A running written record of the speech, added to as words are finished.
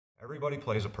Everybody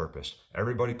plays a purpose.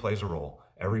 Everybody plays a role.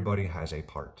 Everybody has a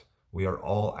part. We are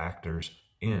all actors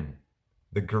in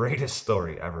the greatest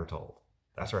story ever told.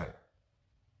 That's right.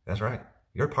 That's right.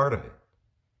 You're part of it.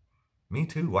 Me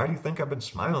too. Why do you think I've been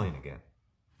smiling again?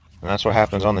 And that's what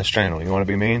happens on this channel. You want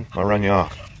to be mean? I'll run you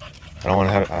off. I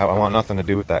want nothing to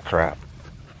do with that crap.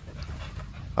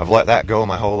 I've let that go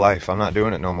my whole life. I'm not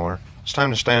doing it no more. It's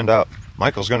time to stand up.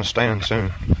 Michael's going to stand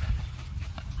soon.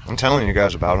 I'm telling you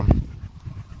guys about him.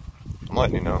 I'm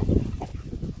letting you know.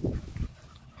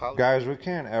 Guys, we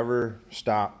can't ever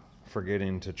stop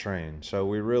forgetting to train. So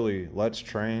let's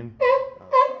train.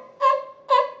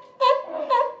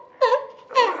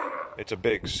 It's a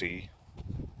big sea.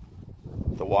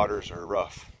 The waters are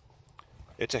rough.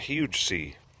 It's a huge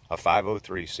sea. A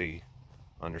 503 sea.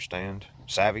 Understand?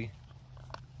 Savvy?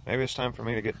 Maybe it's time for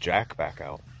me to get Jack back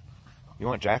out. You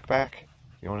want Jack back?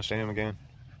 You want to see him again?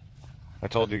 I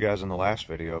told you guys in the last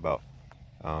video about,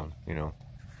 you know,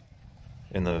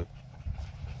 in the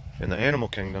animal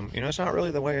kingdom, you know, it's not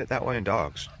really that way in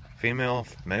dogs. Female,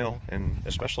 male, and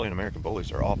especially in American Bullies,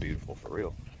 they're all beautiful for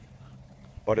real.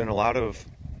 But in a lot of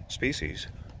species,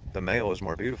 the male is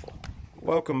more beautiful.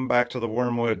 Welcome back to the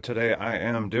Wormwood. Today I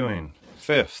am doing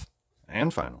 5th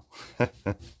and final.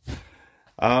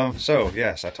 So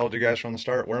yes, I told you guys from the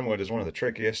start, Wormwood is one of the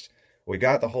trickiest. We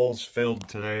got the holes filled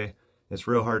today. It's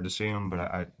real hard to see them, but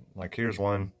I like, here's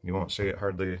one. You won't see it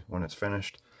hardly when it's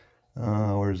finished.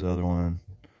 Where's the other one?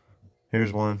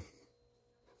 Here's one.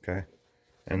 Okay.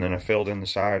 And then I filled in the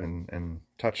side and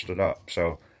touched it up.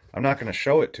 So I'm not going to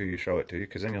show it to you,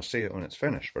 because then you'll see it when it's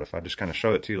finished. But if I just kind of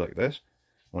show it to you like this,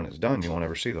 when it's done, you won't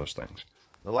ever see those things.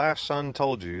 The last son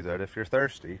told you that if you're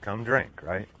thirsty, come drink,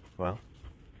 right? Well,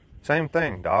 same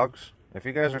thing, dogs. If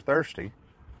you guys are thirsty,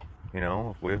 you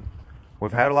know,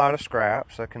 we've had a lot of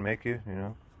scraps that can make you, you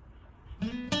know,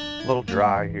 a little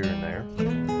dry here and there.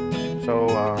 So,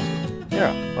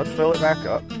 yeah, let's fill it back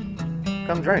up.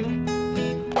 Come drink.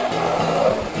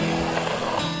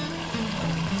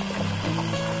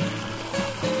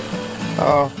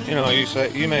 You know,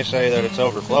 you may say that it's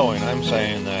overflowing. I'm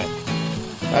saying that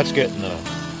that's getting the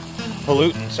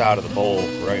pollutants out of the bowl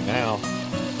right now.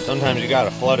 Sometimes you got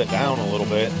to flood it down a little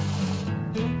bit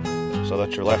so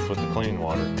that you're left with the clean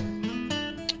water.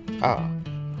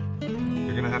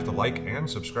 You're going to have to like and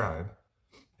subscribe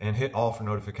and hit all for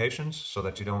notifications so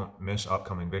that you don't miss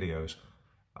upcoming videos.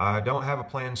 I don't have a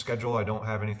planned schedule. I don't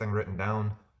have anything written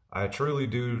down. I truly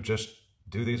do just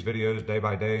do these videos day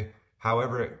by day,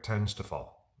 however it tends to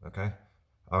fall, okay?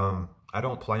 I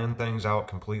don't plan things out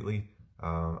completely.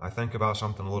 I think about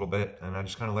something a little bit and I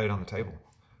just kind of lay it on the table.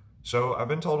 So I've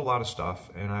been told a lot of stuff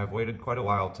and I've waited quite a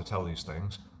while to tell these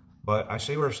things, but I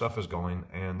see where stuff is going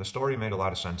and the story made a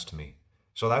lot of sense to me.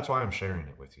 So that's why I'm sharing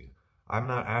it with you. I'm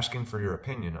not asking for your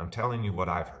opinion. I'm telling you what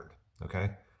I've heard,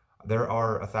 okay? There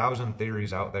are 1,000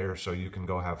 theories out there, so you can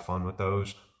go have fun with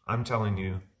those. I'm telling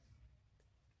you,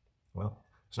 well,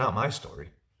 it's not my story.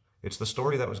 It's the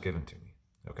story that was given to me,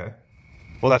 okay?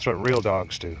 Well, that's what real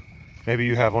dogs do. Maybe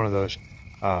you have one of those,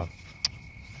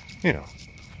 you know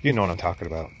what I'm talking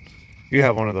about. You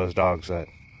have one of those dogs that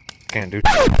can't do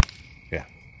yeah.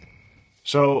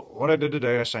 So what I did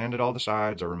today, I sanded all the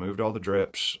sides, I removed all the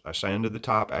drips, I sanded the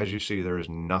top. As you see, there is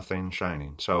nothing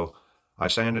shining. So I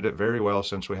sanded it very well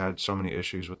since we had so many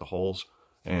issues with the holes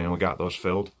and we got those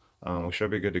filled. We should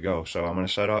be good to go. So I'm going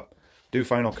to set up, do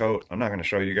final coat. I'm not going to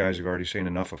show you guys. You've already seen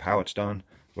enough of how it's done,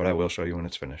 but I will show you when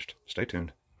it's finished. Stay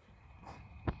tuned.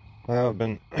 Well, I've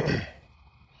been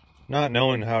not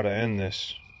knowing how to end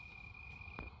this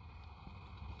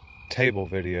table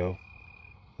video,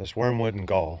 this wormwood and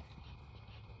gall.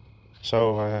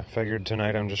 So I figured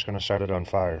tonight I'm just going to set it on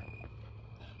fire.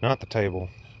 Not the table,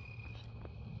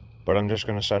 but I'm just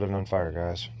going to set it on fire,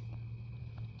 guys.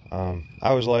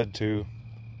 I was led to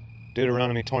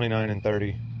Deuteronomy 29 and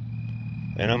 30,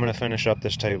 and I'm going to finish up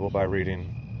this table by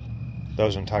reading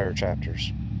those entire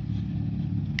chapters.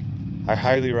 I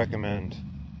highly recommend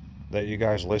that you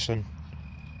guys listen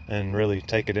and really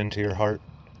take it into your heart,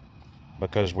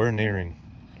 because we're nearing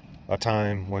a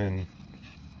time when,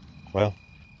 well,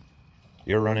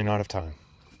 you're running out of time.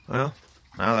 Well,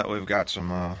 now that we've got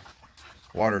some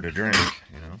water to drink,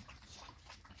 you know,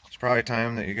 it's probably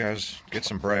time that you guys get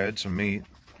some bread, some meat,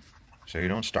 so you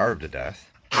don't starve to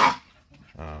death.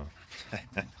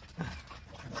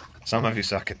 Some of you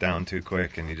suck it down too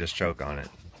quick and you just choke on it.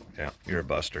 Yeah, you're a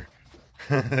buster.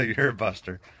 You're a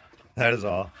buster. That is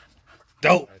all.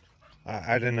 Dope!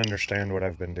 I didn't understand what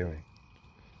I've been doing.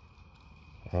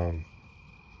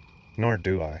 Nor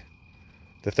do I.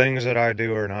 The things that I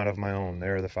do are not of my own. They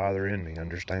are the Father in me,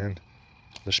 understand?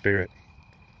 The Spirit.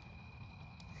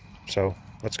 So,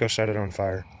 Let's go set it on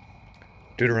fire.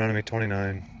 Deuteronomy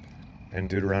 29 and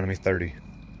Deuteronomy 30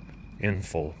 in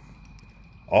full.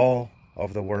 All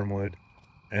of the wormwood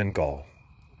and gall.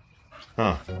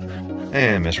 Huh.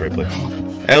 And Miss Ripley.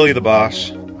 Ellie the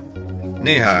boss.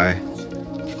 Knee-high.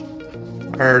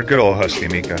 Our good old husky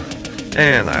Mika.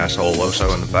 And the asshole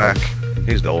Loso in the back.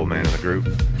 He's the old man of the group.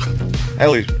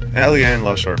 Ellie and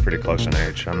Loso are pretty close in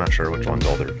age. I'm not sure which one's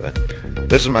older, but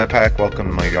this is my pack. Welcome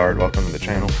to my yard. Welcome to the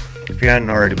channel. If you hadn't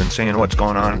already been seeing what's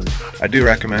going on, I do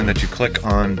recommend that you click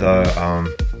on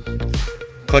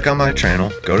my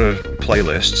channel, go to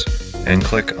playlists, and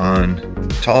click on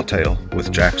Tall Tale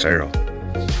with Jack's Arrow.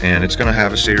 And it's going to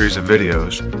have a series of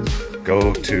videos.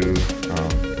 Go to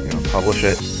publish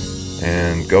it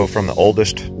and go from the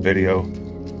oldest video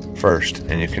first,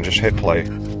 and you can just hit play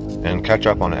and catch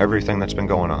up on everything that's been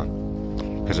going on.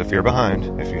 Because if you're behind,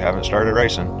 if you haven't started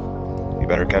racing, you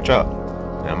better catch up.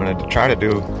 And I'm going to try to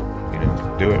do it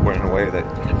in a way that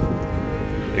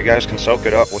you guys can soak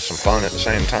it up with some fun at the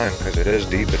same time, because it is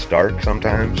deep, it's dark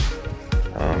sometimes.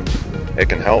 It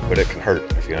can help, but it can hurt,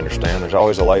 if you understand. There's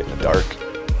always a light in the dark.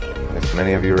 If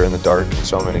many of you are in the dark, and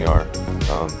so many are,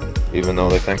 even though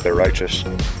they think they're righteous,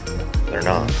 they're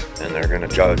not, and they're going to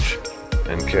judge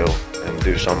and kill and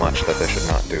do so much that they should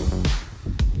not do.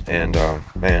 And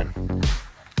man,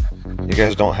 you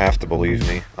guys don't have to believe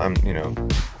me. I'm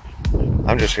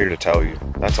just here to tell you,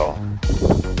 that's all.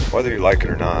 Whether you like it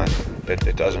or not,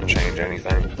 it doesn't change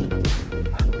anything.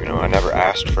 I never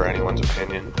asked for anyone's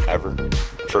opinion, ever,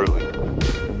 truly.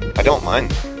 I don't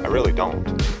mind them, I really don't.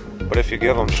 But if you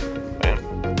give them,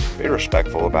 man, be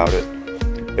respectful about it.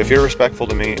 If you're respectful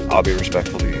to me, I'll be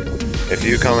respectful to you. If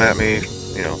you come at me,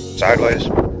 sideways,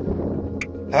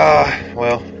 I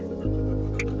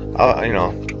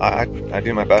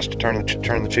do my best to turn the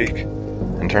cheek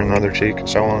and turn the other cheek and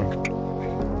so on.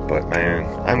 But man,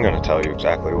 I'm going to tell you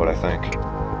exactly what I think.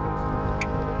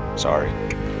 Sorry,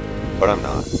 but I'm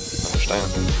not. Understand?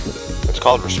 It's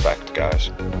called respect,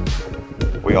 guys.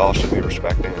 We all should be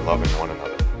respecting and loving one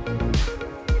another.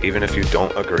 Even if you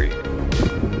don't agree,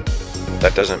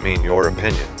 that doesn't mean your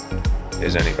opinion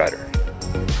is any better.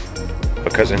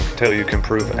 Because until you can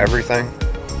prove everything,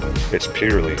 it's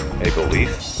purely a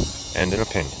belief and an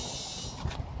opinion.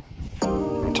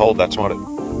 I'm told that's what it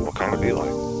will kind of be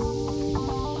like.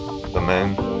 The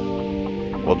men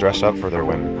will dress up for their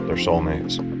women, their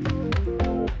soulmates.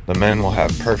 The men will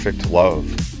have perfect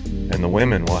love, and the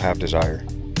women will have desire.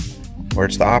 Where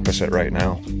it's the opposite right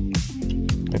now.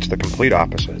 It's the complete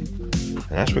opposite. And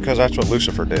that's because that's what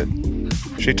Lucifer did.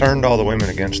 She turned all the women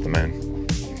against the men.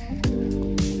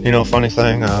 Funny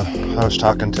thing, I was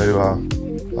talking to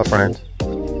a friend.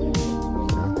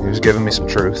 He was giving me some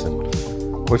truth, and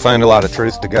we find a lot of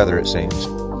truth together, it seems.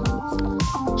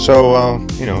 So,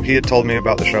 he had told me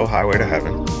about the show Highway to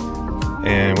Heaven,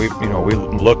 and we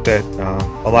looked at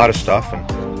a lot of stuff, and,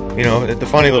 the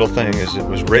funny little thing is it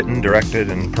was written, directed,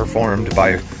 and performed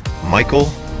by Michael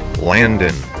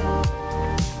Landon.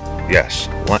 Yes,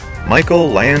 Michael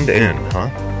Landon, huh?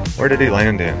 Where did he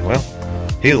land in? Well,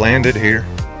 he landed here.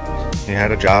 He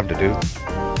had a job to do.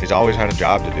 He's always had a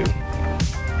job to do.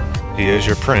 He is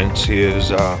your prince. He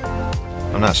is,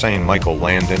 I'm not saying Michael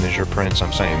Landon is your prince.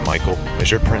 I'm saying Michael is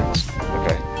your prince.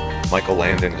 Okay. Michael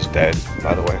Landon is dead,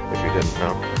 by the way, if you didn't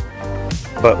know.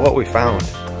 But what we found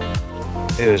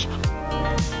is,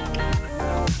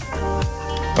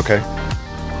 okay,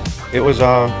 it was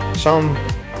some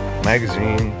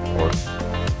magazine or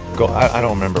I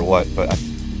don't remember what, but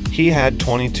he had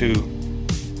 22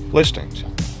 listings.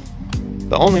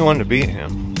 The only one to beat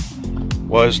him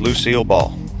was Lucille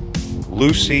Ball.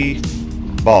 Lucy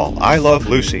Ball. I love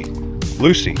Lucy.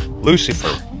 Lucy.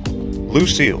 Lucifer.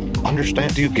 Lucille.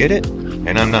 Understand? Do you get it?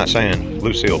 And I'm not saying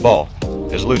Lucille Ball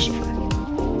is Lucifer.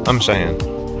 I'm saying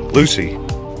Lucy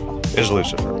is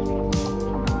Lucifer.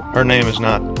 Her name is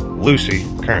not Lucy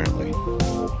currently,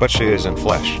 but she is in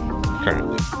flesh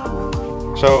currently.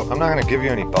 So I'm not going to give you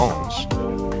any bones.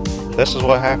 This is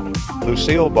what happened.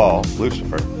 Lucille Ball,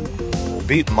 Lucifer,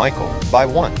 beat Michael by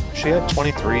 1. She had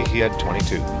 23, he had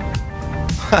 22.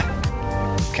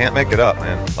 Can't make it up,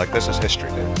 man. Like, this is history,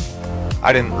 dude.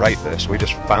 I didn't write this. We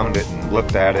just found it and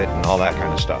looked at it and all that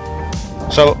kind of stuff.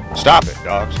 So, stop it,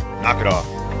 dogs. Knock it off.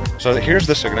 So here's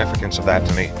the significance of that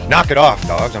to me. Knock it off,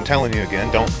 dogs. I'm telling you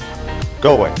again. Don't.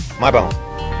 Go away. My bone.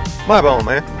 My bone,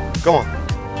 man. Go on.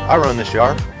 I run this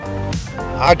yard.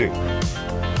 I do.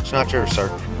 It's not yours,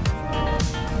 sir.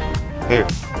 Here,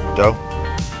 Doe.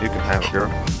 You can have it,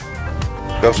 girl.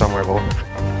 Go somewhere, boy.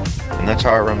 And that's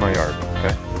how I run my yard,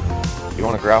 okay? You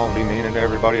want to growl and be mean to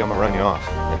everybody, I'm going to run you off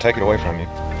and take it away from you.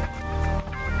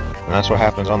 And that's what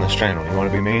happens on this channel. You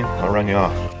want to be mean? I'll run you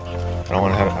off.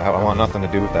 I want nothing to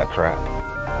do with that crap.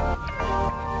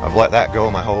 I've let that go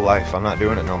my whole life. I'm not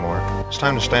doing it no more. It's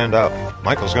time to stand up.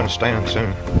 Michael's gonna stand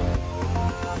soon.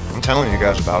 I'm telling you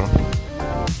guys about him.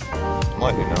 I'm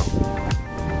letting you know.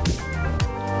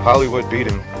 Hollywood beat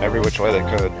him every which way they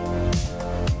could.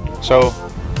 So,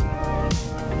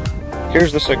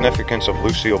 here's the significance of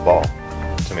Lucille Ball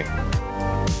to me.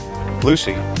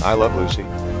 Lucy, I love Lucy.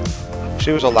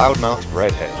 She was a loudmouth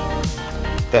redhead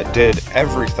that did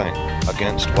everything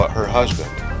against what her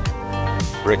husband,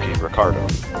 Ricardo,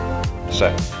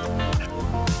 said.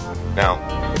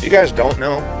 Now, if you guys don't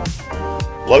know,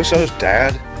 Loso's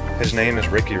dad, his name is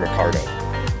Ricky Ricardo.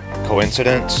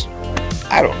 Coincidence?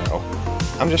 I don't know.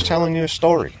 I'm just telling you a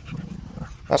story.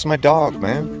 That's my dog,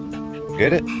 man.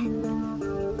 Get it?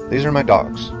 These are my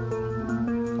dogs.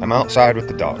 I'm outside with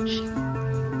the dogs.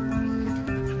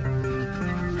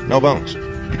 No bones.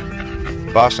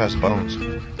 The boss has bones.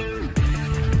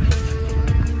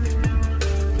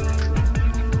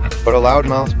 But a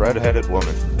loudmouth, red-headed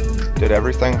woman did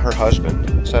everything her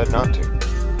husband said not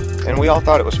to. And we all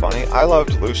thought it was funny. I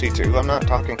loved Lucy too. I'm not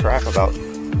talking crap about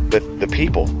the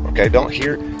people, okay?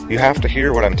 You have to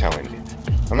hear what I'm telling you.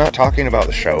 I'm not talking about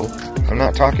the show. I'm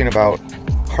not talking about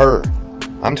her.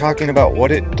 I'm talking about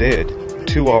what it did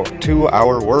to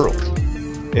our world.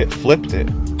 It flipped it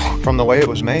from the way it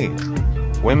was made.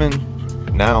 Women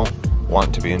now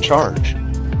want to be in charge.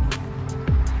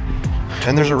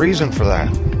 And there's a reason for that,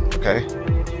 okay?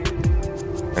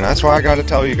 And that's why I got to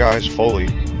tell you guys fully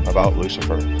about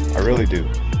Lucifer. I really do.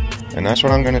 And that's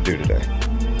what I'm going to do today.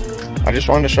 I just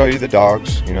wanted to show you the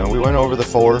dogs. You know, we went over the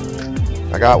 4.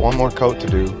 I got one more coat to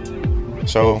do.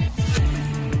 So,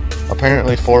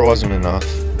 apparently 4 wasn't enough.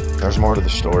 There's more to the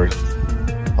story.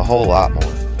 A whole lot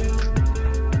more.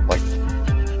 Like,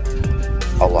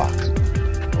 a lot.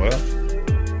 Well,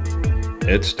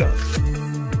 it's done.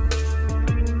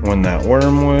 When that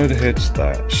wormwood hits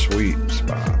that sweet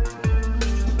spot.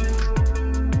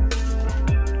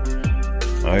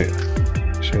 Oh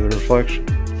yeah. See the reflection?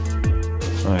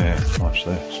 Oh yeah, watch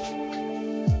this.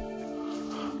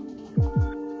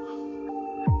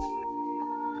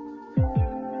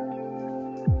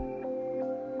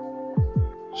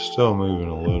 Still moving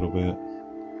a little bit,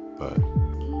 but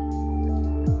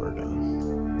we're done.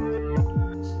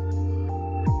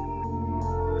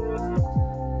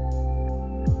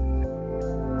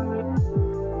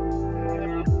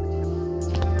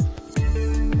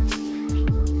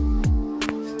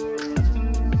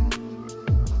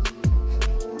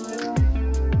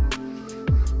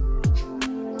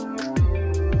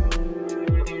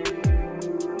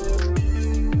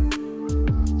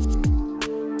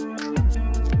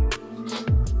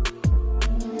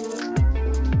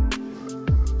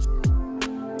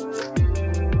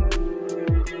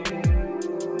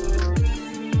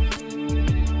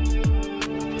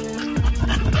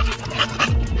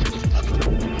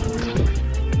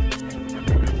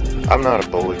 I'm not a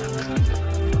bully.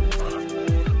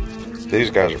 These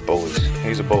guys are bullies.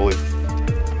 He's a bully.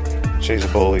 She's a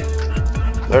bully.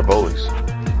 They're bullies.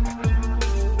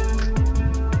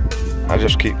 I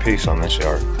just keep peace on this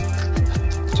yard.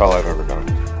 That's all I've ever done.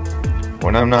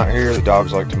 When I'm not here, the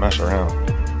dogs like to mess around.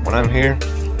 When I'm here,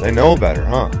 they know better,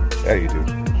 huh? Yeah, you do.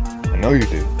 I know you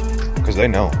do. Because they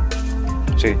know.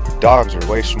 See, dogs are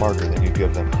way smarter than you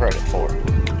give them credit for.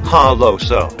 Hello,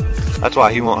 so. That's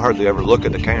why he won't hardly ever look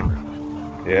at the camera.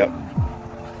 Yep.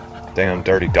 Damn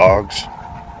dirty dogs.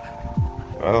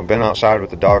 Well, I've been outside with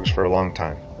the dogs for a long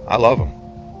time. I love them.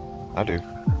 I do.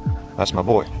 That's my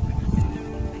boy.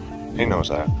 He knows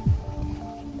that.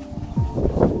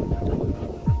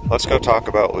 Let's go talk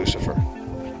about Lucifer.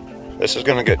 This is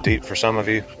going to get deep for some of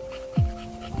you.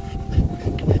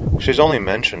 She's only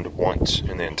mentioned once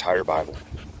in the entire Bible.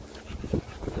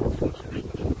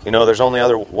 You know, there's only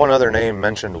one other name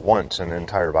mentioned once in the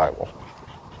entire Bible.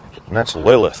 And that's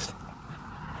Lilith.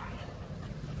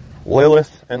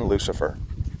 Lilith and Lucifer.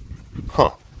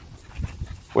 Huh.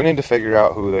 We need to figure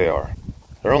out who they are.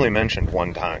 They're only mentioned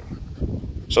one time.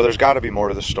 So there's got to be more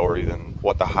to the story than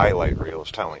what the highlight reel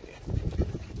is telling you.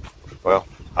 Well,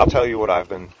 I'll tell you what I've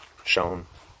been shown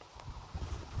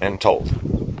and told.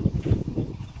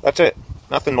 That's it.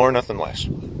 Nothing more, nothing less.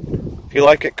 If you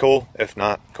like it, cool. If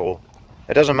not, cool.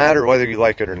 It doesn't matter whether you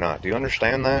like it or not. Do you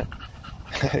understand that?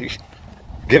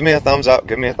 Give me a thumbs up.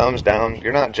 Give me a thumbs down.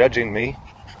 You're not judging me.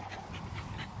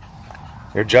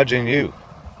 You're judging you.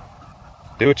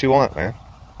 Do what you want, man.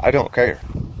 I don't care.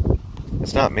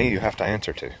 It's not me you have to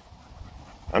answer to.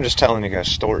 I'm just telling you guys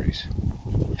stories.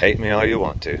 Hate me all you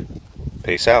want to.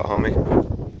 Peace out, homie.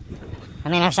 I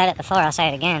mean, I've said it before, I'll say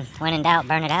it again. When in doubt,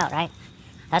 burn it out, right?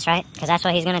 That's right, because that's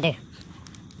what he's going to do.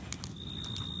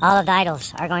 All of the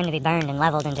idols are going to be burned and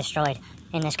leveled and destroyed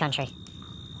in this country.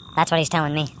 That's what he's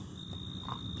telling me.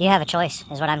 You have a choice,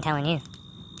 is what I'm telling you.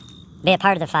 Be a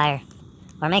part of the fire,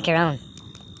 or make your own.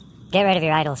 Get rid of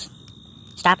your idols.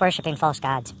 Stop worshiping false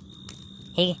gods.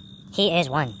 He is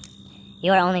one.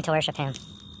 You are only to worship him.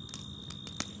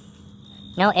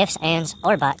 No ifs, ands,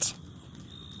 or buts.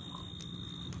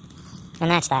 And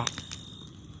that's that.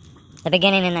 The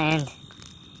beginning and the end.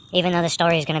 Even though the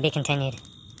story is going to be continued.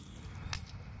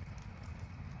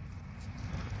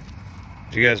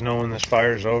 Do you guys know when this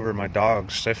fire's over, my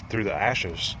dogs sift through the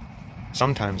ashes,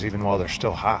 sometimes even while they're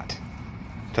still hot,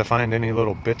 to find any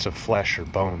little bits of flesh or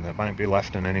bone that might be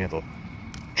left in any of the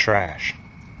trash.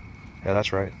 Yeah,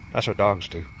 that's right. That's what dogs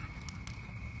do.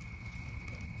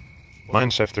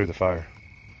 Mine sift through the fire.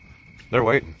 They're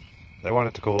waiting. They want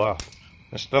it to cool off.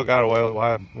 They still got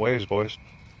a ways, boys.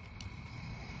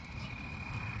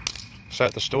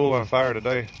 Set the stool on fire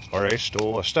today. Or a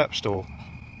stool, a step stool.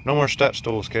 No more step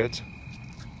stools, kids.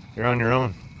 You're on your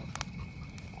own.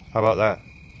 How about that?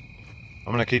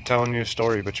 I'm gonna keep telling you a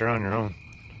story, but you're on your own.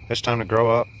 It's time to grow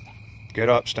up. Get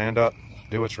up, stand up,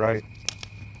 do what's right.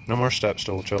 No more step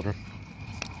stool, children.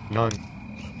 None.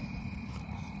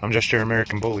 I'm just your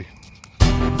American bully.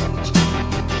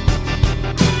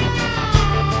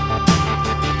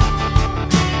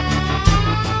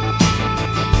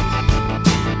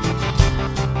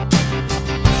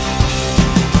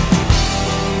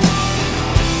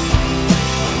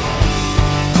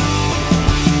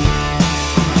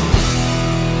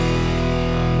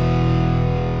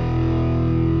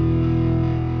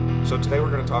 So today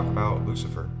we're going to talk about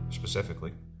Lucifer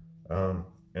specifically, and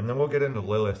then we'll get into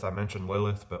Lilith. I mentioned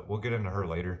Lilith, but we'll get into her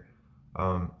later.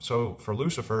 So for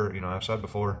Lucifer, I've said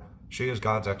before, she is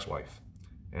God's ex-wife,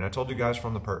 and I told you guys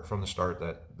from the start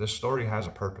that this story has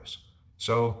a purpose.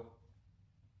 So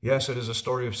yes, it is a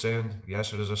story of sin.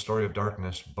 Yes, it is a story of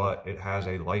darkness, but it has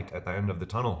a light at the end of the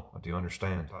tunnel. Do you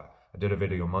understand? I did a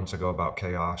video months ago about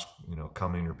chaos,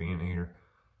 coming or being here.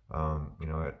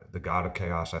 The god of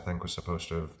chaos, I think, was supposed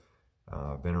to have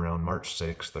been around March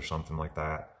 6th or something like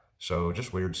that. So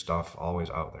just weird stuff always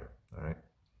out there. All right.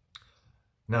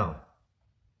 Now,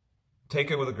 take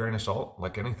it with a grain of salt,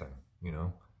 like anything.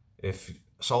 If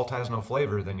salt has no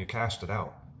flavor, then you cast it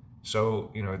out.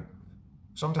 So,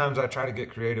 sometimes I try to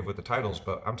get creative with the titles,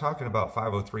 but I'm talking about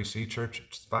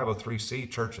 503c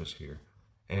churches here,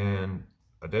 and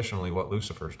additionally what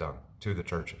Lucifer's done to the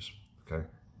churches. Okay.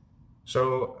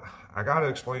 So I got to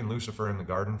explain Lucifer in the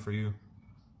garden for you.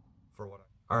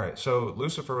 All right, so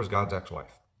Lucifer was God's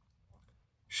ex-wife.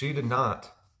 She did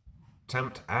not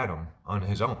tempt Adam on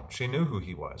his own. She knew who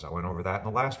he was. I went over that in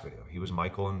the last video. He was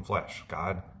Michael in flesh.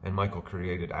 God and Michael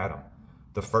created Adam,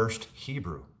 the first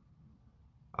Hebrew,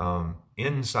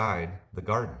 inside the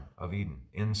Garden of Eden,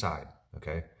 inside,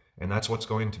 okay? And that's what's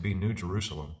going to be New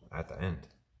Jerusalem at the end,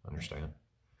 understand?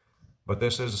 But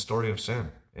this is a story of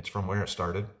sin. It's from where it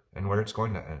started and where it's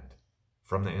going to end,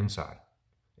 from the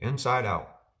inside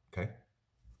out, okay?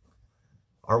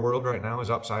 Our world right now is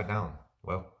upside down.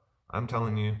 Well, I'm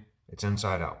telling you, it's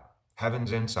inside out.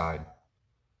 Heaven's inside.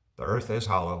 The earth is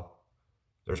hollow.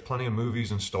 There's plenty of movies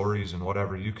and stories and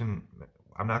whatever.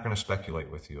 I'm not going to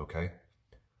speculate with you, okay?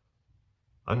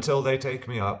 Until they take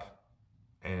me up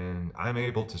and I'm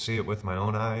able to see it with my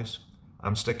own eyes,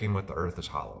 I'm sticking with the earth is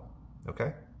hollow,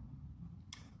 okay?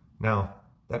 Now,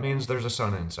 that means there's a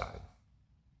son inside.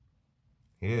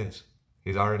 He is.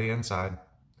 He's already inside.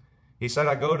 He said,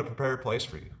 I go to prepare a place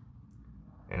for you.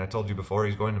 And I told you before,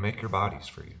 he's going to make your bodies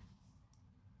for you.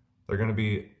 They're going to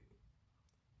be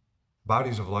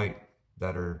bodies of light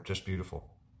that are just beautiful.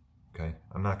 Okay?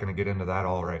 I'm not going to get into that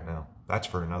all right now. That's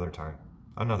for another time.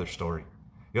 Another story.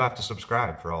 You'll have to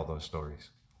subscribe for all those stories.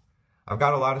 I've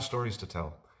got a lot of stories to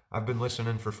tell. I've been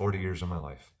listening for 40 years of my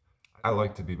life. I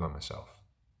like to be by myself.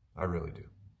 I really do.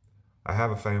 I have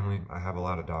a family. I have a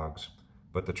lot of dogs.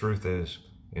 But the truth is,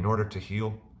 in order to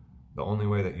heal, the only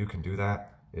way that you can do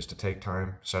that is to take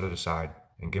time, set it aside,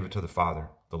 and give it to the Father,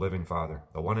 the living Father,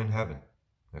 the one in heaven,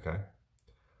 okay?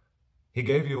 He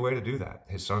gave you a way to do that.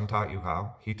 His Son taught you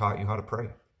how. He taught you how to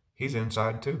pray. He's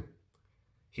inside too.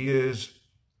 He is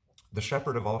the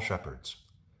shepherd of all shepherds.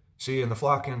 See, in the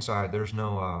flock inside, there's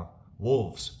no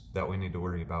wolves that we need to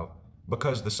worry about,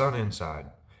 because the Son inside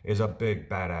is a big,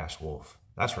 badass wolf.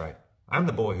 That's right. I'm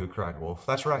the boy who cried wolf.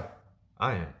 That's right.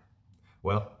 I am.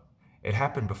 Well, it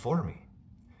happened before me.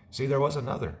 See, there was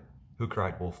another who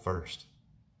cried wolf first,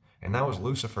 and that was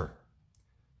Lucifer.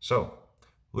 So,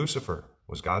 Lucifer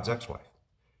was God's ex-wife.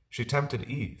 She tempted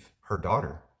Eve, her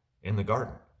daughter, in the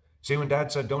garden. See, when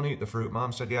Dad said, don't eat the fruit,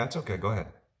 Mom said, yeah, it's okay, go ahead.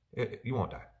 You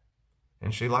won't die.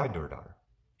 And she lied to her daughter.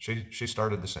 She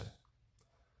started the sin.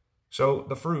 So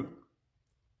the fruit,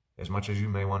 as much as you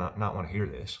may not want to hear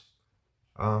this,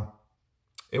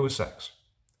 it was sex.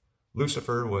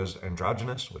 Lucifer was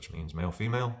androgynous, which means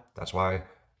male-female. That's why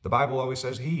the Bible always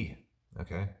says he,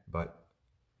 okay? But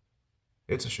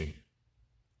it's a she.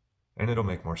 And it'll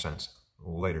make more sense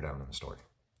later down in the story.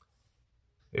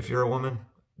 If you're a woman,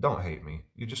 don't hate me.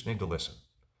 You just need to listen.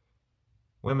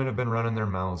 Women have been running their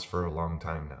mouths for a long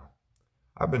time now.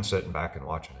 I've been sitting back and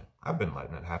watching it. I've been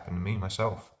letting it happen to me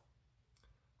myself.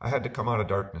 I had to come out of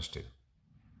darkness too.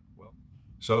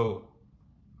 So,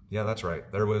 yeah, that's right.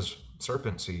 There was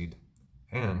serpent seed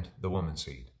and the woman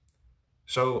seed.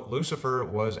 So Lucifer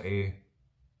was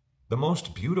the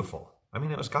most beautiful. I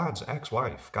mean, it was God's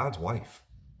ex-wife, God's wife.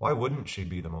 Why wouldn't she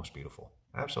be the most beautiful?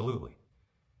 Absolutely.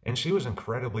 And she was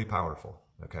incredibly powerful,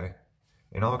 okay?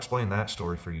 And I'll explain that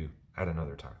story for you at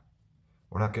another time.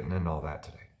 We're not getting into all that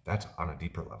today. That's on a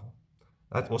deeper level.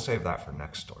 We'll save that for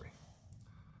next story.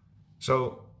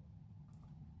 So,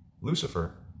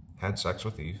 Lucifer had sex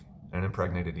with Eve and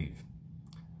impregnated Eve.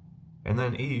 And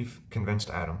then Eve convinced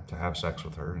Adam to have sex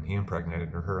with her, and he impregnated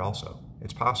her also.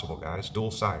 It's possible, guys. Dual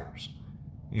sires.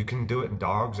 You can do it in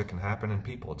dogs. It can happen in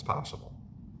people. It's possible.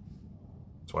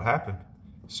 That's what happened.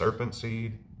 Serpent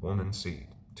seed, woman seed.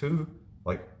 Two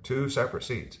separate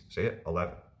seeds. See it?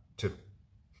 11. 2.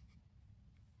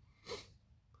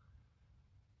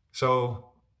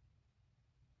 So,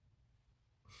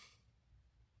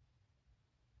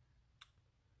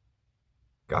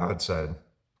 God said,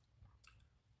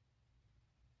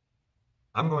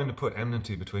 I'm going to put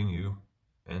enmity between you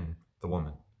and the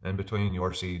woman, and between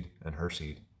your seed and her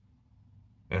seed.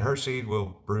 And her seed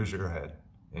will bruise your head,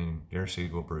 and your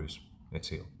seed will bruise its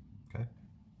heel. Okay?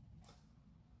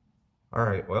 All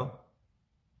right, well,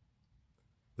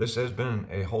 this has been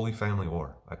a holy family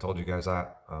war. I told you guys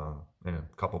that in a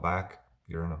couple back.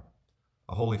 You're in a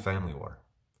holy family war.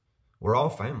 We're all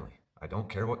family. I don't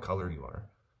care what color you are.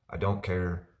 I don't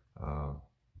care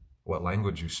what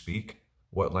language you speak,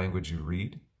 what language you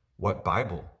read, what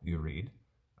Bible you read.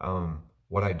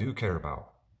 What I do care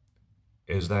about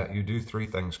is that you do 3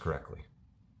 things correctly.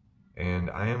 And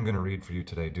I am going to read for you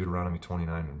today Deuteronomy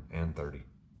 29 and 30.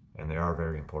 And they are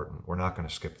very important. We're not going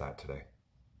to skip that today.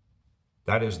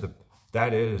 That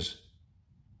is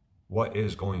what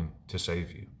is going to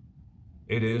save you.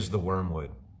 It is the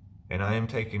wormwood. And I am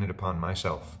taking it upon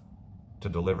myself to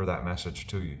deliver that message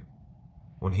to you.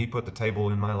 When he put the table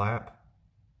in my lap,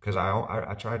 because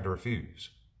I tried to refuse.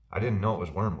 I didn't know it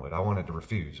was wormwood. I wanted to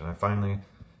refuse. And I finally,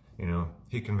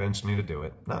 he convinced me to do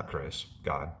it. Not Chris,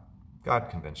 God. God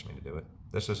convinced me to do it.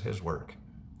 This is his work.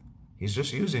 He's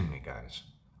just using me, guys.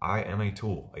 I am a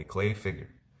tool, a clay figure,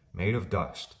 made of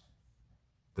dust.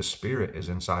 The Spirit is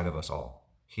inside of us all.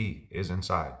 He is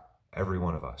inside every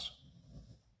one of us.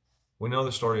 We know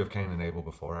the story of Cain and Abel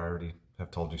before. I already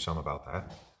have told you some about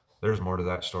that. There's more to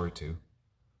that story too.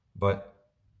 But,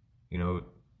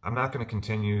 I'm not going to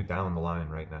continue down the line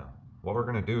right now. What we're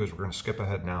going to do is we're going to skip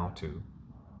ahead now to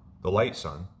the light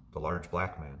son, the large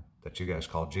black man that you guys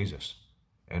call Jesus,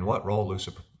 and what role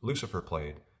Lucifer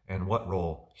played and what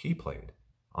role he played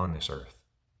on this earth.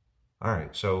 All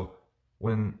right, so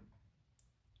when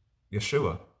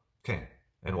Yeshua came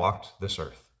and walked this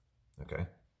earth, okay,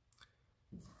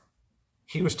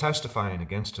 he was testifying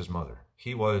against his mother.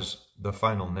 He was the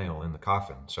final nail in the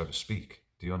coffin, so to speak.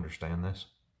 Do you understand this?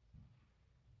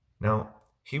 Now,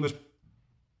 he was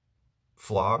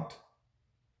flogged,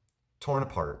 torn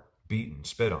apart, beaten,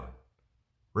 spit on,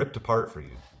 ripped apart for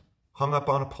you, hung up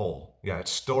on a pole. Yeah,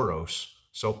 it's storos,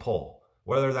 so pole.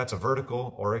 Whether that's a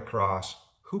vertical or a cross,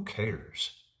 who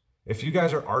cares? If you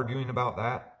guys are arguing about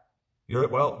that,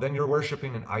 then you're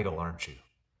worshiping an idol, aren't you?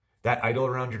 That idol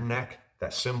around your neck,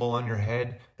 that symbol on your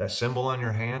head, that symbol on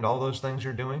your hand, all those things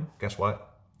you're doing, guess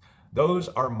what? Those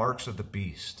are marks of the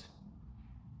beast.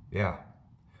 Yeah.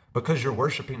 Because you're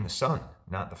worshiping the Son,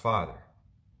 not the Father.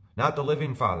 Not the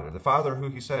living Father. The Father who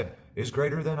he said is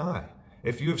greater than I.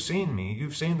 If you have seen me,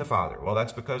 you've seen the Father. Well,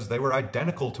 that's because they were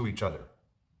identical to each other.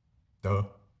 Duh.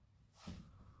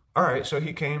 All right, so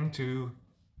he came to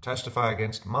testify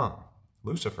against Mom,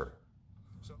 Lucifer.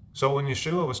 So when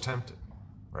Yeshua was tempted,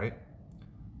 right?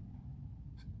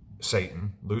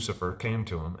 Satan, Lucifer, came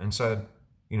to him and said,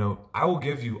 I will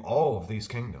give you all of these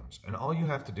kingdoms, and all you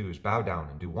have to do is bow down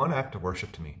and do one act of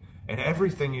worship to me, and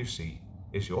everything you see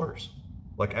is yours.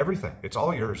 Like everything. It's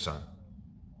all yours, son.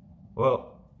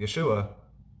 Well, Yeshua,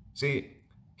 see,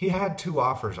 he had 2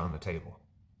 offers on the table.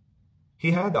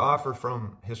 He had the offer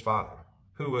from his father,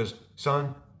 who was,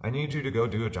 son, I need you to go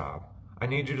do a job. I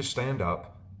need you to stand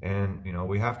up and,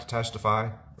 we have to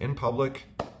testify in public,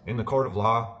 in the court of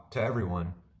law, to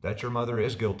everyone that your mother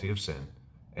is guilty of sin.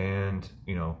 And,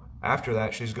 after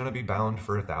that, she's going to be bound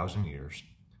for 1,000 years.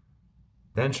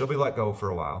 Then she'll be let go for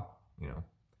a while,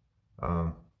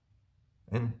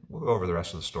 and we'll go over the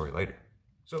rest of the story later.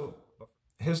 So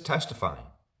his testifying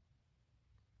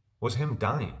was him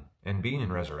dying and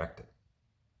being resurrected.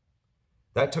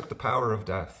 That took the power of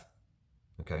death,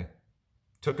 okay?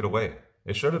 Took it away.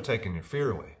 It should have taken your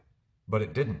fear away, but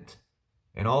it didn't.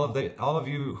 And all of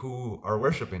you who are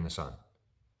worshiping the Son,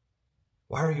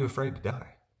 why are you afraid to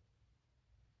die?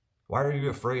 Why are you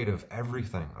afraid of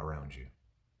everything around you?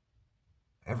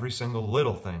 Every single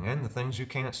little thing and the things you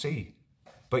can't see.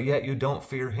 But yet you don't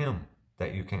fear him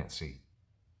that you can't see.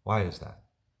 Why is that?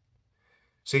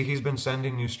 See, he's been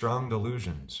sending you strong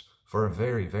delusions for a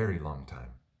very, very long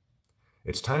time.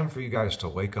 It's time for you guys to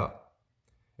wake up.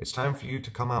 It's time for you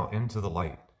to come out into the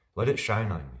light. Let it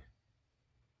shine on you.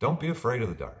 Don't be afraid of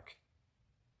the dark,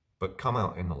 but come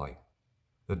out in the light.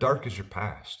 The dark is your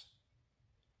past.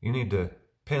 You need to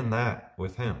pin that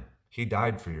with him. He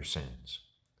died for your sins.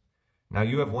 Now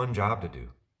you have one job to do.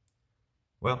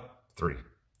 Well, 3.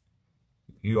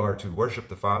 You are to worship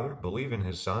the Father, believe in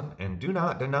his Son, and do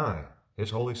not deny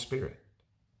his Holy Spirit,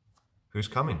 who's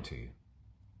coming to you.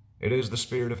 It is the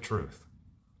Spirit of truth.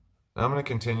 Now I'm going to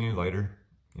continue later.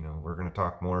 We're going to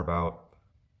talk more about,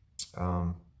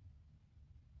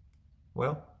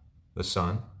 the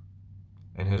Son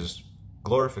and his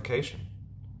glorification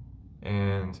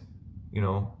and,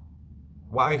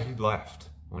 why he left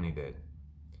when he did.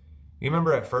 You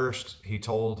remember at first he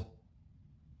told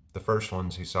the first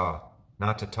ones he saw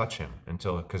not to touch him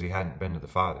because he hadn't been to the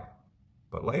Father.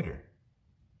 But later,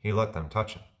 he let them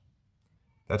touch him.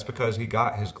 That's because he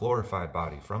got his glorified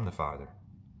body from the Father.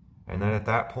 And then at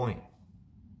that point,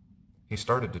 he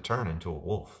started to turn into a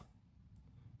wolf.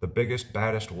 The biggest,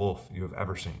 baddest wolf you have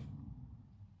ever seen.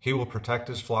 He will protect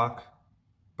his flock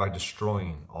by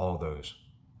destroying all those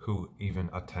who even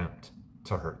attempt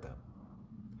to hurt them.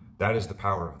 That is the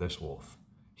power of this wolf.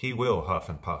 He will huff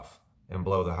and puff and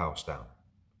blow the house down.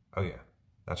 Oh yeah,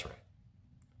 that's right.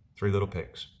 3 little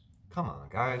pigs. Come on,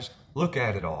 guys. Look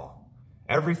at it all.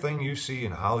 Everything you see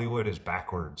in Hollywood is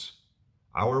backwards.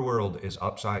 Our world is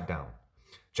upside down.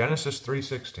 Genesis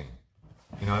 3:16.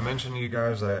 I mentioned to you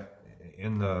guys that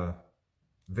in the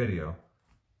video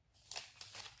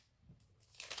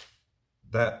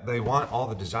that they want all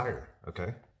the desire,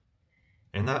 okay?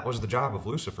 And that was the job of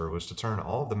Lucifer, was to turn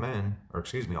all of the men,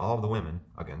 all of the women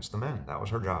against the men. That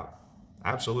was her job.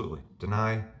 Absolutely.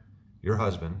 Deny your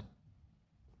husband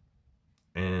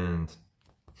and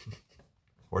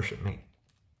worship me.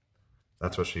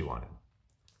 That's what she wanted.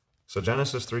 So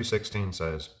Genesis 3:16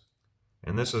 says,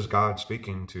 and this is God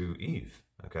speaking to Eve,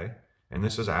 okay? And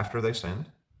this is after they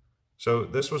sinned. So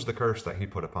this was the curse that he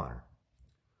put upon her.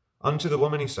 Unto the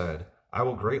woman he said, I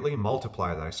will greatly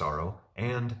multiply thy sorrow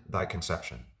and thy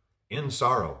conception. In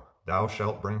sorrow thou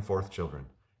shalt bring forth children,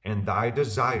 and thy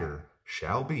desire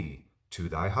shall be to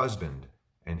thy husband,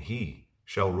 and he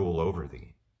shall rule over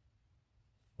thee.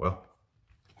 Well,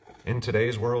 in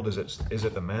today's world, is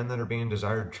it the men that are being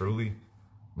desired truly?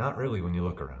 Not really when you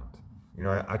look around.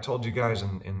 I told you guys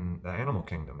in the animal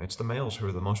kingdom, it's the males who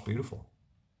are the most beautiful.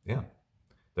 Yeah.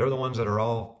 They're the ones that are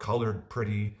all colored,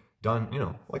 pretty,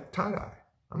 done, like tie-dye.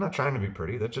 I'm not trying to be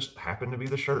pretty. That just happened to be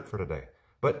the shirt for today.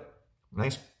 But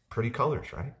nice, pretty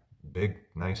colors, right? Big,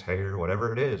 nice hair,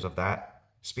 whatever it is of that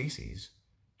species.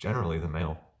 Generally, the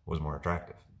male was more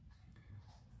attractive.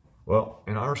 Well,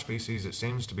 in our species, it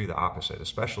seems to be the opposite,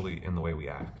 especially in the way we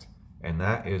act. And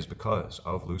that is because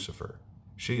of Lucifer.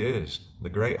 She is the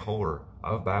great whore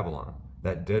of Babylon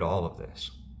that did all of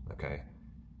this, okay?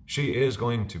 She is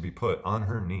going to be put on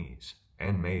her knees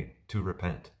and made to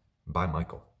repent by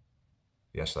Michael.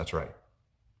 Yes, that's right.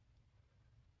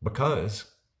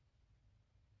 Because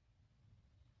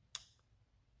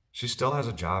she still has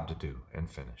a job to do and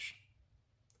finish.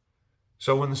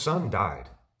 So when the Son died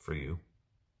for you,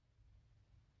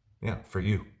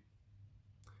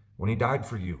 when he died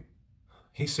for you,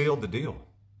 he sealed the deal.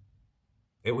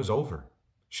 It was over.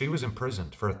 She was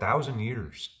imprisoned for 1,000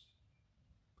 years.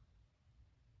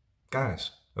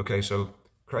 Guys, okay, so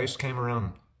Christ came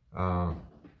around,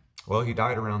 he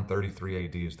died around 33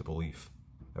 AD is the belief.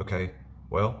 Okay,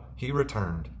 well, he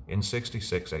returned in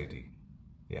 66 AD.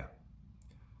 Yeah.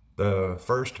 The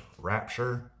first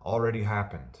rapture already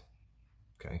happened.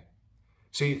 Okay.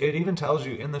 See, it even tells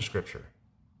you in the scripture,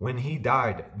 when he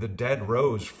died, the dead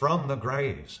rose from the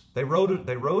graves. They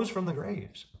rose from the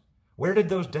graves. Where did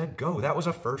those dead go? That was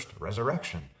a first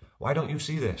resurrection. Why don't you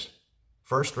see this?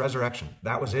 First resurrection.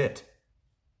 That was it.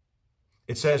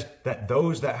 It says that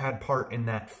those that had part in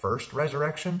that first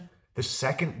resurrection, the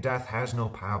second death has no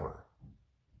power.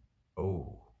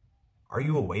 Oh, are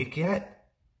you awake yet?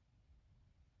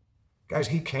 Guys,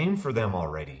 he came for them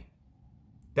already.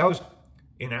 That was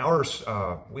in ours.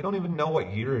 We don't even know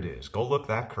what year it is. Go look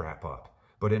that crap up.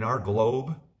 But in our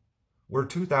globe, we're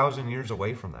 2,000 years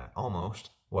away from that, almost.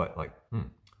 What, like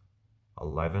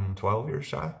 11, 12 years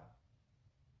shy?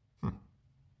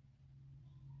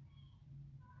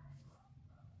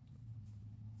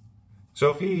 So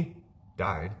if he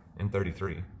died in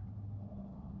 33,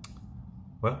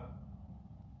 well,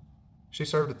 she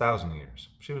served 1,000 years.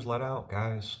 She was let out,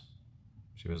 guys.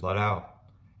 She was let out.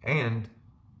 And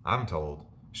I'm told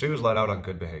she was let out on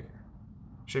good behavior.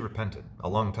 She repented a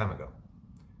long time ago.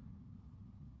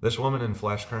 This woman in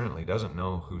flesh currently doesn't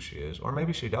know who she is, or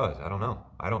maybe she does. I don't know.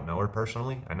 I don't know her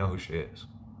personally. I know who she is,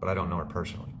 but I don't know her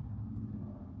personally.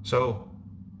 So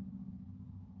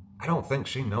I don't think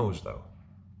she knows, though.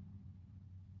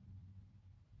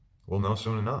 We'll know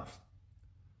soon enough.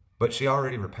 But she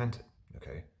already repented,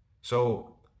 okay?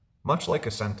 So much like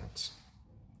a sentence,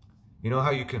 you know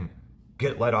how you can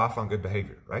get let off on good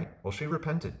behavior, right? Well, she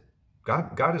repented.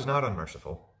 God is not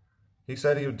unmerciful. He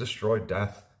said he would destroy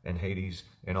death and Hades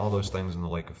and all those things in the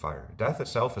lake of fire. Death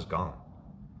itself is gone.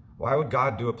 Why would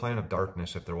God do a plan of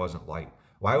darkness if there wasn't light?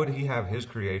 Why would he have his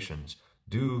creations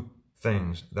do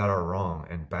things that are wrong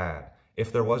and bad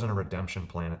if there wasn't a redemption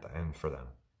plan at the end for them?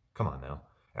 Come on now.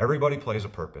 Everybody plays a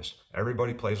purpose.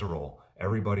 Everybody plays a role.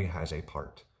 Everybody has a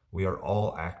part. We are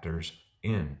all actors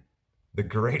in the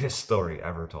greatest story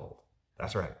ever told.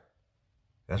 That's right.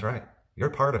 That's right. You're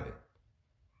part of it.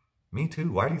 Me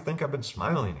too. Why do you think I've been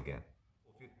smiling again?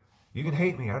 You can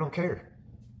hate me. I don't care.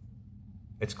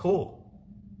 It's cool.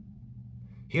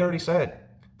 He already said,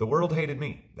 the world hated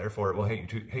me, therefore it will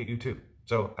hate you too.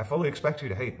 So I fully expect you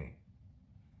to hate me.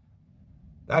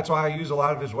 That's why I use a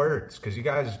lot of his words, because you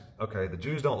guys, okay, the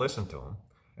Jews don't listen to him,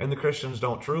 and the Christians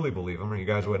don't truly believe him, or you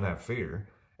guys wouldn't have fear.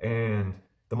 And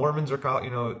the Mormons are called,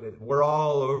 we're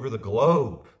all over the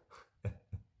globe.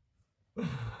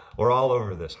 We're all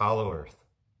over this hollow earth.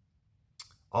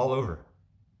 All over.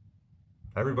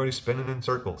 Everybody's spinning in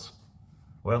circles.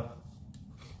 Well,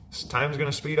 time's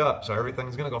going to speed up, so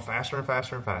everything's going to go faster and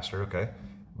faster and faster, okay?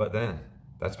 But then,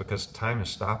 that's because time is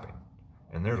stopping.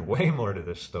 And there's way more to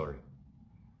this story.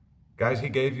 Guys, he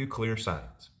gave you clear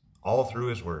signs, all through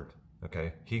his word,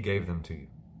 okay? He gave them to you.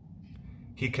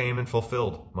 He came and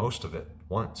fulfilled most of it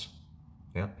once.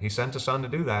 Yeah, he sent a son to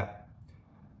do that.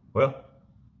 Well,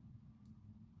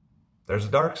 there's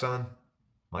a dark son,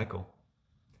 Michael.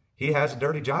 He has a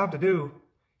dirty job to do.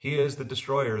 He is the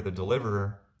destroyer, the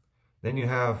deliverer. Then you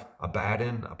have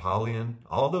Abaddon, Apollyon,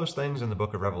 all those things in the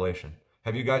book of Revelation.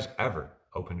 Have you guys ever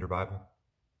opened your Bible?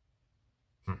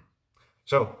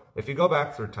 So, if you go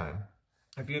back through time,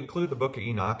 if you include the book of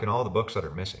Enoch and all the books that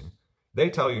are missing, they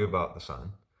tell you about the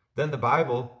Son. Then the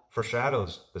Bible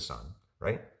foreshadows the Son,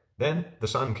 right? Then the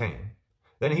Son came.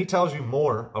 Then he tells you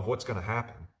more of what's going to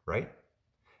happen, right?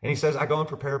 And he says, I go and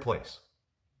prepare a place.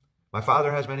 My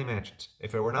Father has many mansions.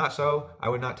 If it were not so, I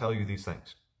would not tell you these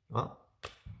things. Well,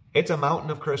 it's a mountain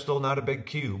of crystal, not a big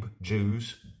cube,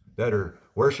 Jews that are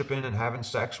worshiping and having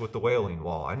sex with the Wailing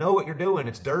Wall. I know what you're doing.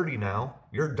 It's dirty now.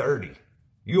 You're dirty.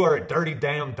 You are a dirty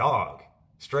damn dog.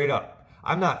 Straight up.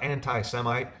 I'm not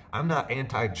anti-Semite. I'm not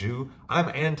anti-Jew. I'm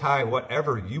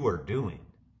anti-whatever you are doing.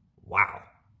 Wow.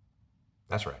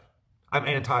 That's right. I'm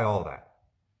anti all that.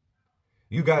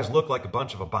 You guys look like a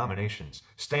bunch of abominations,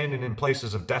 standing in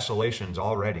places of desolations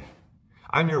already.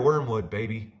 I'm your wormwood,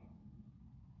 baby.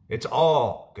 It's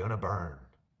all gonna burn.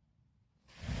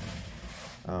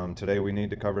 Today we need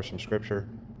to cover some scripture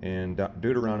in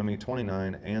Deuteronomy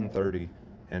 29 and 30,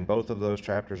 and both of those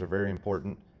chapters are very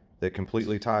important. They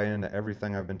completely tie into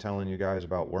everything I've been telling you guys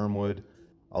about wormwood,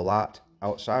 a lot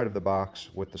outside of the box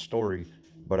with the story,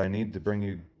 but I need to bring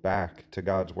you back to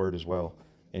God's word as well,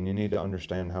 and you need to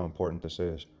understand how important this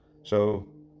is. So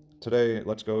today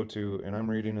let's go to, and I'm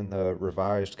reading in the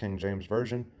Revised King James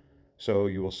Version, so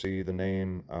you will see the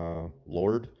name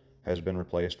Lord has been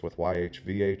replaced with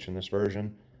YHVH in this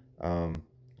version. I'm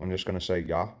just going to say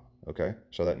Yah, okay,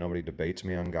 so that nobody debates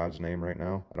me on God's name right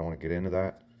now. I don't want to get into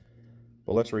that.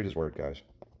 But let's read his word, guys.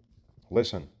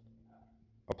 Listen.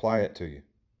 Apply it to you.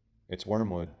 It's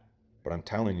wormwood, but I'm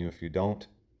telling you, if you don't,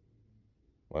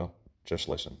 well, just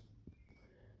listen.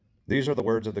 These are the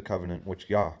words of the covenant which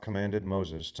Yah commanded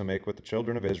Moses to make with the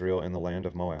children of Israel in the land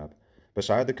of Moab,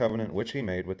 beside the covenant which he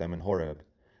made with them in Horeb.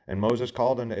 And Moses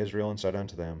called unto Israel and said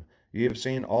unto them, Ye have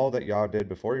seen all that Yah did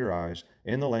before your eyes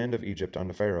in the land of Egypt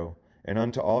unto Pharaoh, and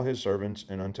unto all his servants,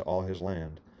 and unto all his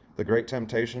land. The great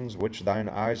temptations which thine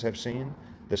eyes have seen,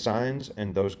 the signs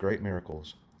and those great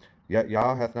miracles. Yet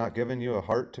Yah hath not given you a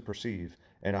heart to perceive,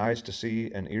 and eyes to see,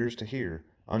 and ears to hear,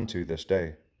 unto this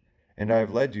day. And I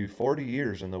have led you 40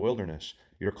 years in the wilderness.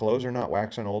 Your clothes are not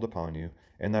waxen old upon you,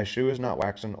 and thy shoe is not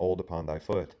waxen old upon thy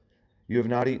foot. You have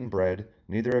not eaten bread,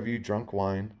 neither have you drunk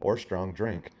wine or strong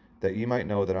drink, that ye might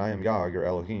know that I am Yah your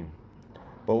Elohim.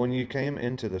 But when ye came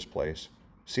into this place,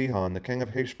 Sihon the king of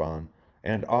Heshbon,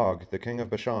 and Og the king of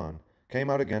Bashan, came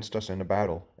out against us into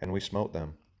battle, and we smote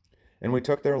them. And we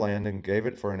took their land, and gave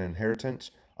it for an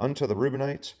inheritance unto the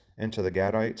Reubenites, and to the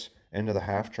Gadites, and to the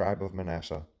half-tribe of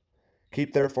Manasseh.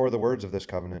 Keep therefore the words of this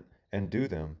covenant, and do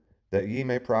them, that ye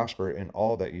may prosper in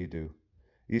all that ye do.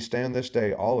 Ye stand this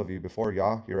day all of you before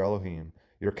Yah your Elohim,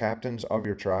 your captains of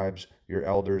your tribes, your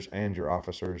elders, and your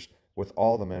officers, with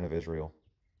all the men of Israel.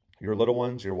 Your little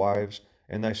ones, your wives,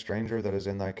 and thy stranger that is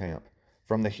in thy camp,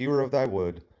 from the hewer of thy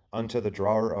wood unto the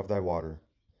drawer of thy water,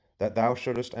 that thou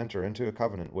shouldest enter into a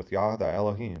covenant with Yah thy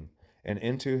Elohim, and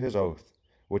into his oath,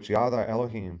 which Yah thy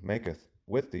Elohim maketh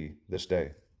with thee this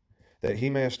day, that he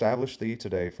may establish thee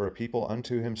today for a people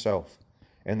unto himself,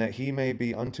 and that he may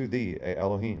be unto thee a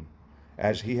Elohim,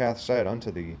 as he hath said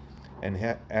unto thee,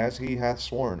 and as he hath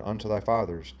sworn unto thy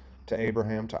fathers, to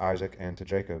Abraham, to Isaac, and to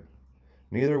Jacob.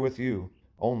 Neither with you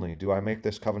only do I make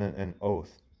this covenant and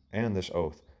oath, and this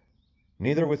oath.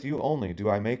 Neither with you only do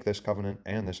I make this covenant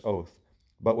and this oath,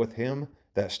 but with him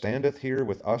that standeth here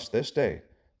with us this day,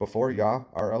 before Yah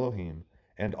our Elohim,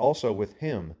 and also with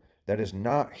him that is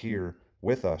not here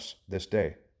with us this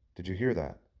day. Did you hear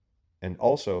that? And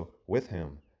also with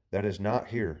him that is not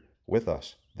here with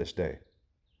us this day.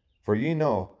 For ye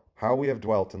know how we have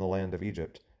dwelt in the land of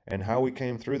Egypt, and how we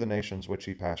came through the nations which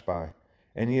ye passed by.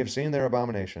 And ye have seen their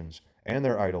abominations, and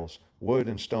their idols, wood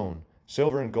and stone,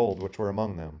 silver and gold, which were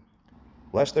among them.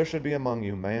 Lest there should be among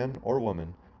you man or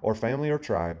woman, or family or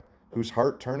tribe, whose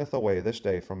heart turneth away this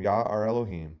day from Yah our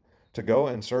Elohim, to go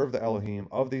and serve the Elohim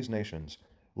of these nations,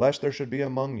 lest there should be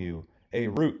among you a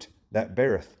root that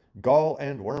beareth gall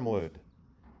and wormwood.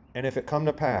 And if it come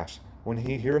to pass, when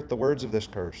he heareth the words of this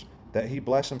curse, that he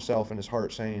bless himself in his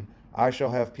heart, saying, I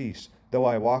shall have peace, though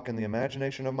I walk in the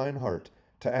imagination of mine heart,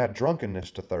 to add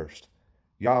drunkenness to thirst,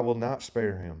 Yah will not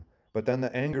spare him, but then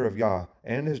the anger of Yah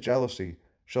and his jealousy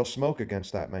shall smoke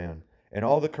against that man, and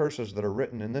all the curses that are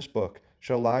written in this book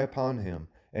shall lie upon him,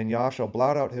 and Yah shall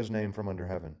blot out his name from under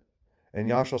heaven. And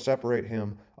Yah shall separate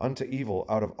him unto evil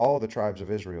out of all the tribes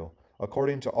of Israel,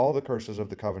 according to all the curses of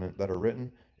the covenant that are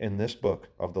written in this book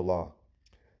of the law.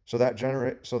 So that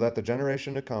the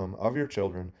generation to come of your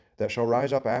children that shall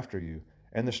rise up after you,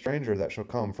 and the stranger that shall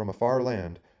come from a far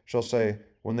land, shall say,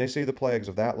 when they see the plagues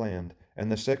of that land,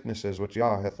 and the sicknesses which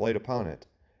Yah hath laid upon it,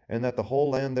 and that the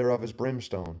whole land thereof is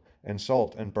brimstone, and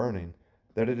salt, and burning,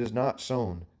 that it is not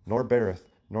sown, nor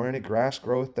beareth, nor any grass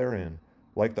groweth therein,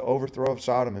 like the overthrow of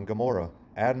Sodom and Gomorrah,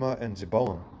 Admah and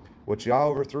Zeboim, which Yah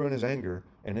overthrew in his anger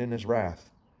and in his wrath.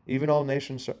 Even all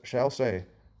nations shall say,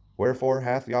 wherefore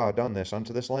hath Yah done this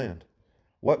unto this land?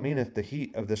 What meaneth the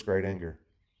heat of this great anger?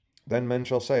 Then men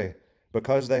shall say,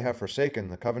 because they have forsaken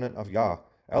the covenant of Yah,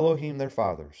 Elohim their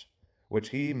fathers, which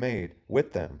he made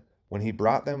with them, when he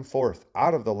brought them forth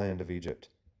out of the land of Egypt.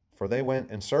 For they went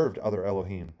and served other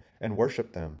Elohim, and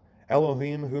worshipped them,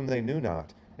 Elohim whom they knew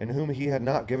not, and whom he had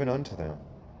not given unto them.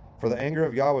 For the anger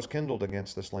of Yah was kindled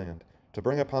against this land, to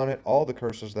bring upon it all the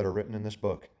curses that are written in this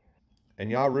book. And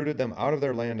Yah rooted them out of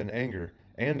their land in anger,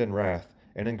 and in wrath,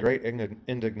 and in great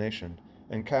indignation,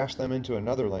 and cast them into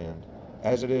another land,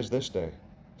 as it is this day.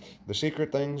 The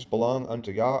secret things belong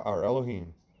unto Yah our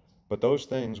Elohim, but those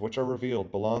things which are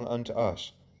revealed belong unto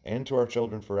us, and to our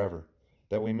children forever,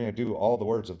 that we may do all the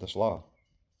words of this law.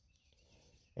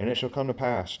 And it shall come to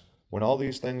pass, when all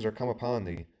these things are come upon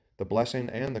thee, the blessing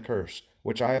and the curse,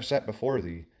 which I have set before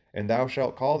thee, and thou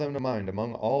shalt call them to mind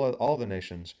among all the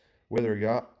nations, whither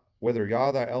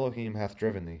Yah thy Elohim hath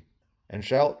driven thee, and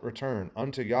shalt return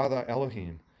unto Yah thy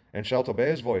Elohim, and shalt obey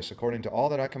his voice according to all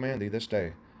that I command thee this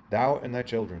day, thou and thy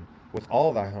children, with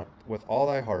all thy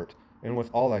heart, and with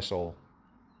all thy soul.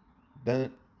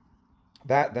 Then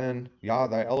Yah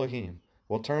thy Elohim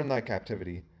will turn thy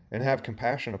captivity, and have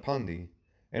compassion upon thee,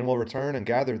 and will return and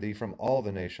gather thee from all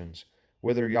the nations,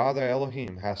 whither Yah thy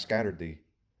Elohim hath scattered thee.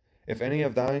 If any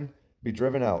of thine be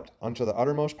driven out unto the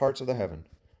uttermost parts of the heaven,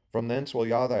 from thence will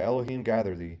Yah thy Elohim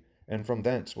gather thee, and from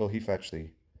thence will he fetch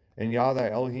thee. And Yah thy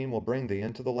Elohim will bring thee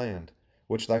into the land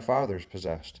which thy fathers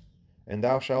possessed, and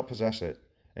thou shalt possess it,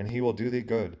 and he will do thee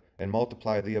good, and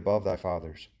multiply thee above thy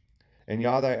fathers. And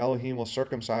Yah thy Elohim will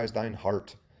circumcise thine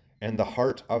heart, and the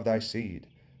heart of thy seed,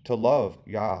 to love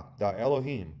Yah thy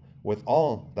Elohim with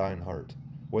all thine heart,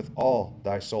 with all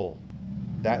thy soul,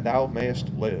 that thou mayest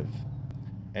live.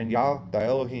 And Yah, thy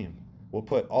Elohim, will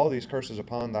put all these curses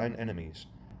upon thine enemies,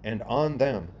 and on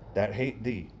them that hate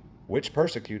thee, which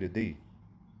persecuted thee.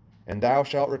 And thou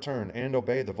shalt return and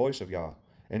obey the voice of Yah,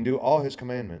 and do all his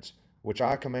commandments, which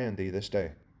I command thee this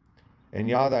day. And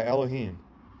Yah, thy Elohim,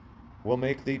 will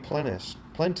make thee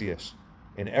plenteous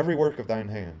in every work of thine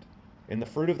hand, in the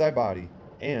fruit of thy body,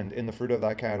 and in the fruit of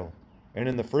thy cattle, and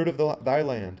in the fruit of thy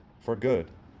land for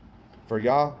good. For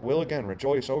Yah will again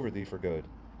rejoice over thee for good,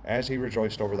 as he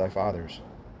rejoiced over thy fathers.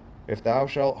 If thou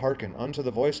shalt hearken unto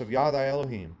the voice of Yah thy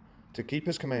Elohim, to keep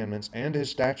his commandments and his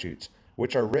statutes,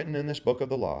 which are written in this book of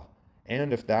the law,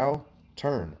 and if thou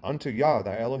turn unto Yah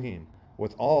thy Elohim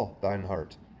with all thine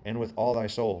heart, and with all thy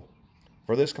soul,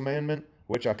 for this commandment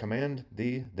which I command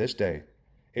thee this day,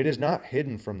 it is not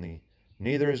hidden from thee,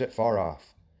 neither is it far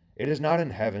off. It is not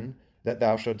in heaven, that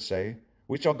thou shouldst say,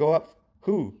 We shall go up.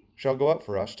 Who shall go up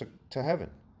for us to heaven,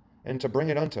 and to bring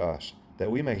it unto us,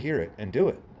 that we may hear it and do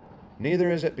it?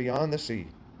 Neither is it beyond the sea,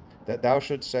 that thou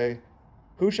shouldst say,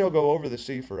 Who shall go over the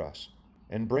sea for us,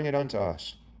 and bring it unto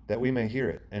us, that we may hear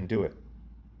it and do it?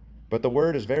 But the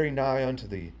word is very nigh unto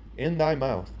thee, in thy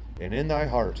mouth and in thy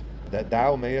heart, that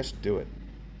thou mayest do it.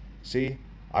 See,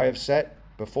 I have set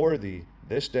before thee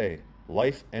this day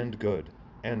life and good,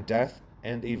 and death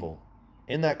and evil.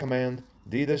 In that command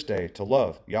thee this day to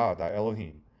love Yah thy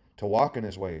Elohim, to walk in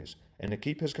his ways, and to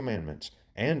keep his commandments,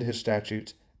 and his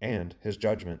statutes, and his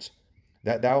judgments,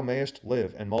 that thou mayest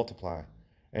live and multiply.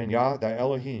 And Yah thy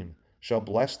Elohim shall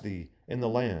bless thee in the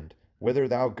land whither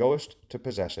thou goest to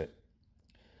possess it.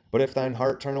 But if thine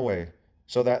heart turn away,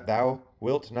 so that thou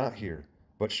wilt not hear,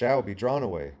 but shall be drawn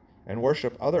away, and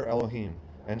worship other Elohim,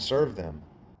 and serve them,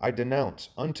 I denounce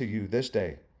unto you this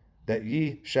day, that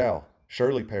ye shall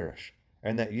surely perish,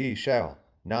 and that ye shall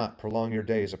not prolong your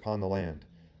days upon the land,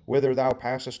 whither thou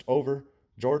passest over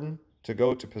Jordan to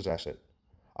go to possess it.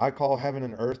 I call heaven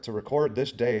and earth to record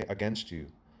this day against you,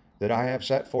 that I have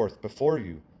set forth before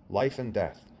you life and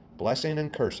death, blessing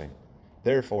and cursing.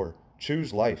 Therefore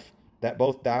choose life, that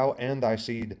both thou and thy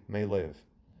seed may live,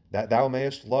 that thou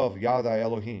mayest love Yah thy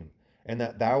Elohim, and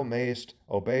that thou mayest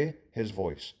obey his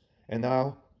voice, and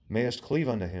thou mayest cleave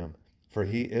unto him, for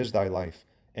he is thy life,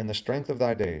 and the strength of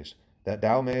thy days, that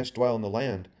thou mayest dwell in the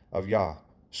land of Yah.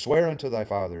 Swear unto thy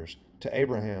fathers, to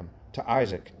Abraham, to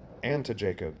Isaac, and to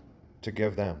Jacob, to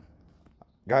give them.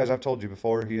 Guys, I've told you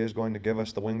before, he is going to give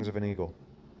us the wings of an eagle.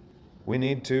 We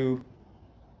need to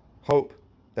hope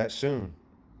that soon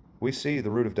we see the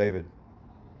root of David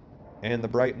and the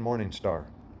bright morning star.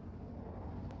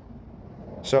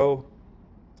 So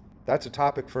that's a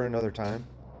topic for another time,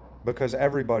 because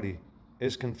everybody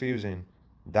is confusing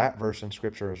that verse in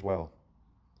Scripture as well.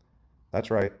 That's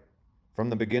right. From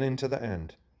the beginning to the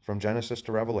end, from Genesis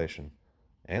to Revelation,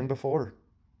 and before,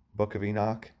 Book of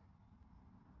Enoch,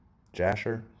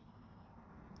 Jasher,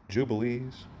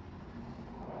 Jubilees,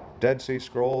 Dead Sea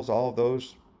Scrolls, all of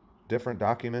those different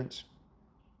documents,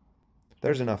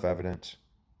 there's enough evidence.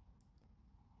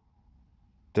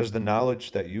 Does the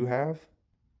knowledge that you have,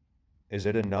 is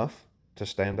it enough to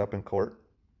stand up in court?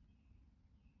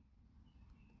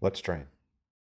 Let's train.